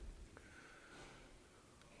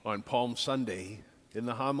On Palm Sunday, in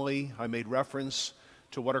the homily, I made reference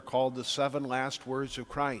to what are called the 7 last words of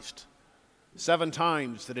Christ. 7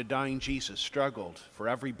 times that a dying Jesus struggled for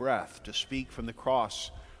every breath to speak from the cross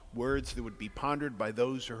words that would be pondered by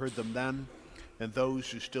those who heard them then and those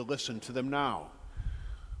who still listen to them now.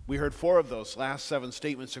 We heard 4 of those last 7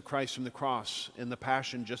 statements of Christ from the cross in the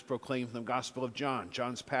Passion just proclaimed from the Gospel of John,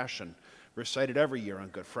 John's Passion, recited every year on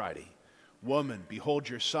Good Friday. Woman, behold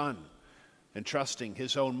your son. Entrusting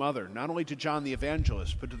his own mother, not only to John the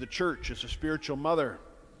Evangelist, but to the church as a spiritual mother,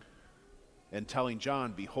 and telling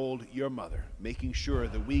John, behold your mother, making sure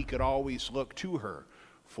that we could always look to her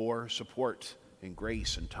for support and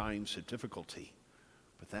grace in times of difficulty.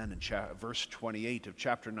 But then in verse 28 of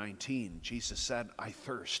chapter 19, Jesus said, I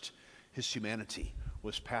thirst. His humanity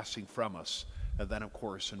was passing from us. And then, of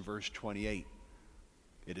course, in verse 28,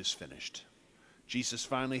 it is finished. Jesus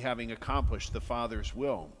finally having accomplished the Father's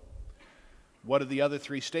will. What are the other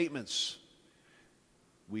 3 statements?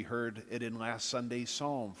 We heard it in last Sunday's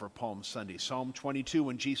psalm for Palm Sunday. Psalm 22,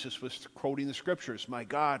 when Jesus was quoting the scriptures, my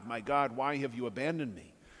God, why have you abandoned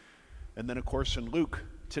me? And then, of course, in Luke,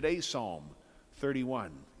 today's Psalm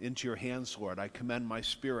 31, into your hands, Lord, I commend my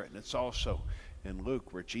spirit. And it's also in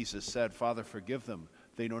Luke where Jesus said, Father, forgive them.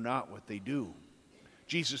 They know not what they do.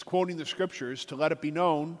 Jesus quoting the scriptures to let it be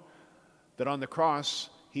known that on the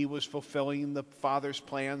cross, he was fulfilling the Father's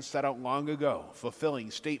plan set out long ago, fulfilling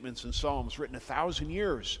statements and psalms written 1,000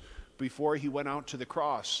 years before he went out to the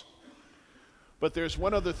cross. But there's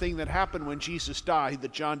one other thing that happened when Jesus died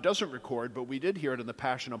that John doesn't record, but we did hear it in the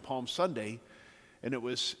Passion on Palm Sunday, and it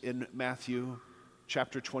was in Matthew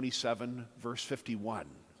chapter 27, verse 51.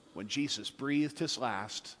 When Jesus breathed his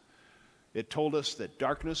last, it told us that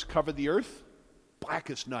darkness covered the earth,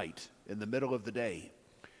 blackest night in the middle of the day.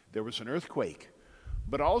 There was an earthquake.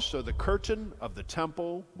 But also the curtain of the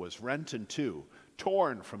temple was rent in 2,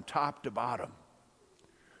 torn from top to bottom.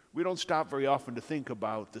 We don't stop very often to think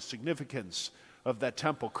about the significance of that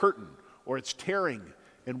temple curtain or its tearing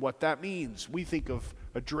and what that means. We think of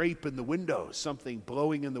a drape in the window, something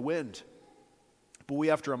blowing in the wind. But we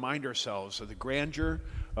have to remind ourselves of the grandeur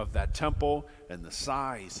of that temple and the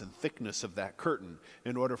size and thickness of that curtain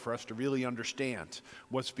in order for us to really understand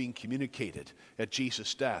what's being communicated at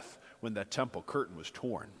Jesus' death when that temple curtain was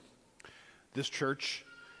torn. This church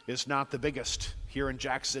is not the biggest here in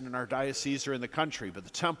Jackson in our diocese or in the country, but the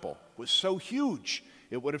temple was so huge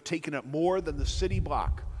it would have taken up more than the city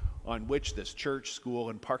block on which this church, school,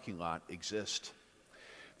 and parking lot exist.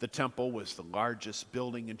 The temple was the largest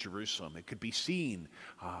building in Jerusalem. It could be seen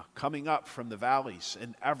coming up from the valleys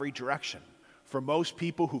in every direction. For most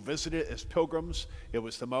people who visited as pilgrims, it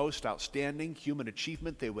was the most outstanding human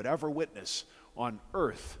achievement they would ever witness on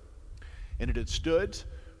earth. And it had stood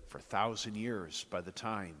for 1,000 years by the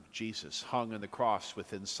time Jesus hung on the cross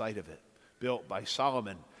within sight of it, built by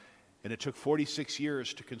Solomon. And it took 46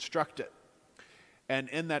 years to construct it. And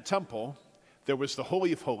in that temple, there was the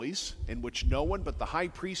Holy of Holies, in which no one but the high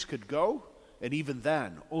priest could go, and even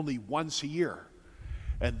then, only once a year.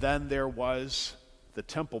 And then there was the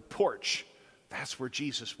temple porch. That's where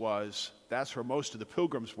Jesus was. That's where most of the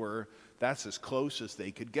pilgrims were. That's as close as they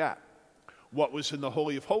could get. What was in the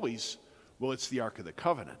Holy of Holies? Well, it's the Ark of the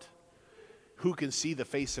Covenant. Who can see the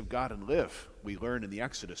face of God and live? We learn in the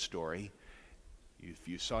Exodus story. If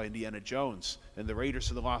you saw Indiana Jones and the Raiders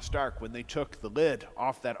of the Lost Ark, when they took the lid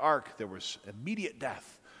off that ark, there was immediate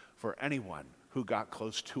death for anyone who got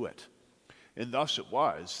close to it. And thus it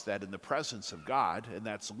was that in the presence of God, and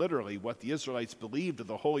that's literally what the Israelites believed of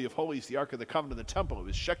the Holy of Holies, the Ark of the Covenant, the temple, it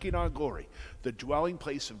was Shekinah glory, the dwelling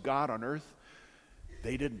place of God on earth.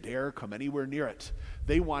 They didn't dare come anywhere near it.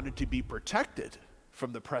 They wanted to be protected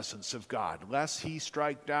from the presence of God, lest he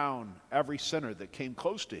strike down every sinner that came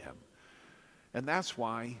close to him. And that's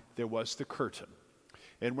why there was the curtain.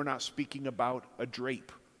 And we're not speaking about a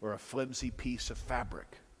drape or a flimsy piece of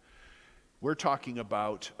fabric. We're talking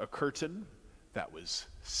about a curtain that was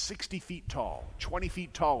 60 feet tall, 20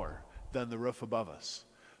 feet taller than the roof above us.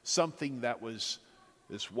 Something that was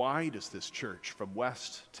as wide as this church from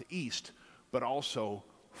west to east, but also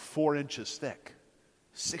 4 inches thick,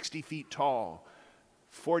 60 feet tall,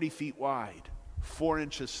 40 feet wide, 4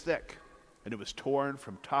 inches thick, and it was torn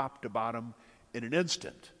from top to bottom in an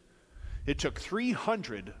instant. It took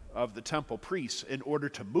 300 of the temple priests in order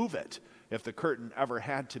to move it if the curtain ever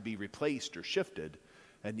had to be replaced or shifted,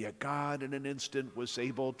 and yet God in an instant was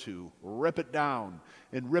able to rip it down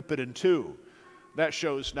and rip it in 2. That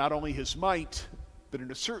shows not only his might, but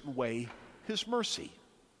in a certain way, his mercy.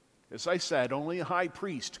 As I said, only a high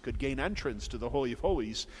priest could gain entrance to the Holy of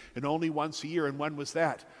Holies, and only once a year. And when was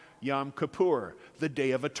that? Yom Kippur, the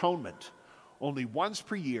Day of Atonement. only once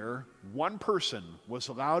per year, one person was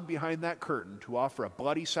allowed behind that curtain to offer a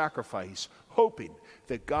bloody sacrifice, hoping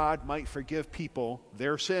that God might forgive people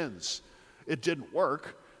their sins. It didn't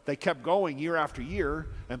work. They kept going year after year,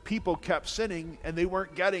 and people kept sinning, and they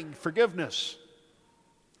weren't getting forgiveness.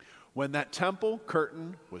 When that temple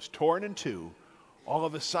curtain was torn in two, all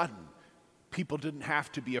of a sudden, people didn't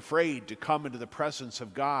have to be afraid to come into the presence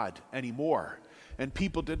of God anymore. And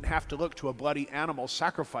people didn't have to look to a bloody animal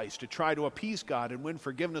sacrifice to try to appease God and win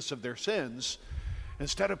forgiveness of their sins.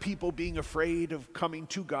 Instead of people being afraid of coming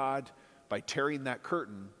to God by tearing that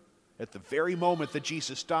curtain, at the very moment that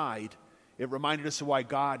Jesus died, it reminded us of why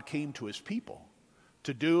God came to his people.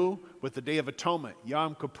 To do what the Day of Atonement,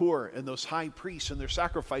 Yom Kippur, and those high priests and their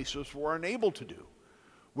sacrifices were unable to do.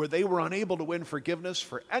 Where they were unable to win forgiveness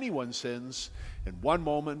for anyone's sins, in one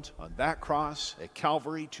moment on that cross at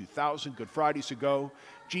Calvary 2,000 Good Fridays ago,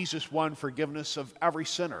 Jesus won forgiveness of every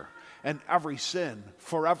sinner and every sin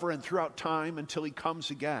forever and throughout time until he comes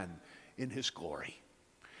again in his glory.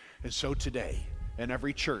 And so today, in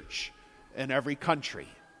every church, in every country,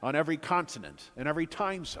 on every continent, in every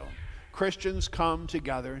time zone, Christians come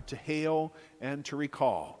together to hail and to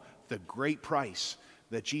recall the great price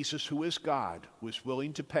that Jesus, who is God, was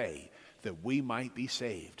willing to pay that we might be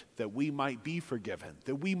saved, that we might be forgiven,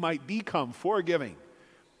 that we might become forgiving.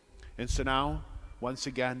 And so now, once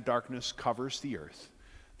again, darkness covers the earth.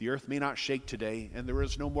 The earth may not shake today, and there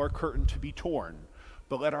is no more curtain to be torn,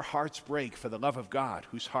 but let our hearts break for the love of God,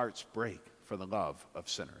 whose hearts break for the love of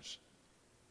sinners.